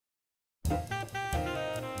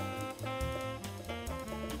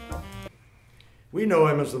We know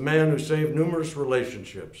him as the man who saved numerous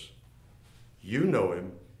relationships. You know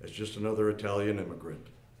him as just another Italian immigrant.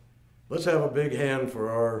 Let's have a big hand for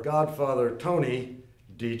our Godfather, Tony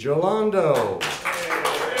DiGiolando.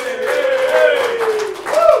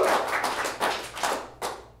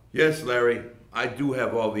 Yes, Larry, I do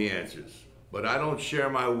have all the answers, but I don't share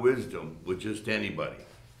my wisdom with just anybody.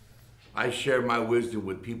 I share my wisdom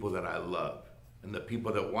with people that I love. And the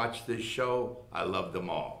people that watch this show, I love them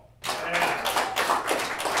all.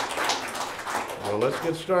 Well, let's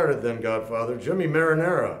get started then, Godfather. Jimmy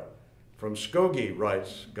Marinara from Skokie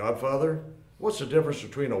writes, Godfather, what's the difference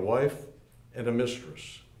between a wife and a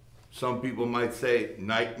mistress? Some people might say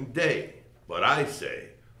night and day, but I say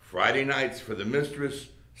Friday nights for the mistress,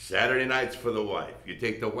 Saturday nights for the wife. You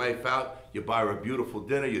take the wife out, you buy her a beautiful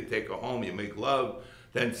dinner, you take her home, you make love.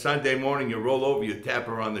 Then Sunday morning you roll over, you tap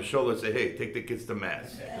her on the shoulder and say, hey, take the kids to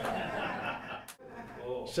mass.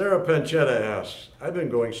 Sarah Panchetta asks, I've been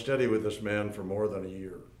going steady with this man for more than a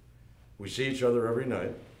year. We see each other every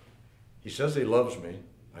night. He says he loves me.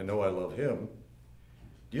 I know I love him.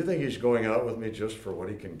 Do you think he's going out with me just for what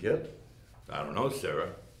he can get? I don't know,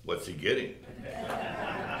 Sarah. What's he getting?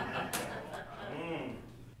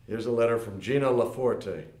 Here's a letter from Gina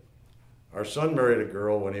Laforte. Our son married a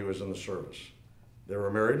girl when he was in the service. They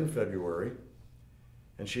were married in February,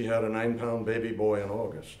 and she had a 9-pound baby boy in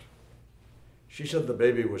August. She said the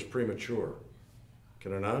baby was premature.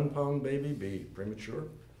 Can a 9-pound baby be premature?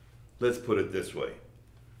 Let's put it this way.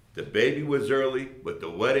 The baby was early, but the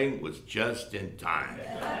wedding was just in time.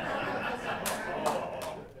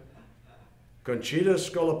 Conchita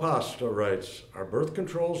Scolapasta writes, are birth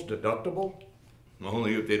controls deductible?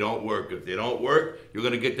 Only if they don't work. If they don't work, you're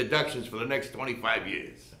going to get deductions for the next 25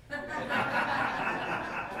 years.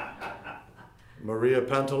 Maria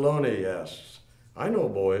Pantaloni asks, I know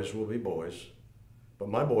boys will be boys, but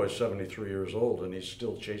my boy's 73 years old and he's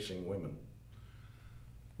still chasing women.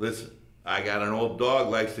 Listen, I got an old dog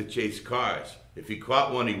likes to chase cars. If he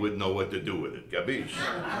caught one, he wouldn't know what to do with it. Gabish?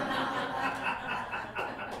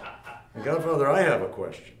 And Godfather, I have a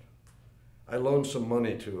question. I loaned some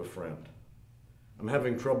money to a friend. I'm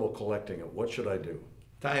having trouble collecting it. What should I do?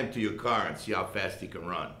 Tie him to your car and see how fast he can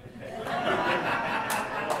run.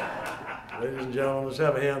 Ladies and gentlemen, let's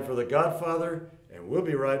have a hand for the Godfather, and we'll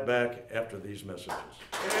be right back after these messages.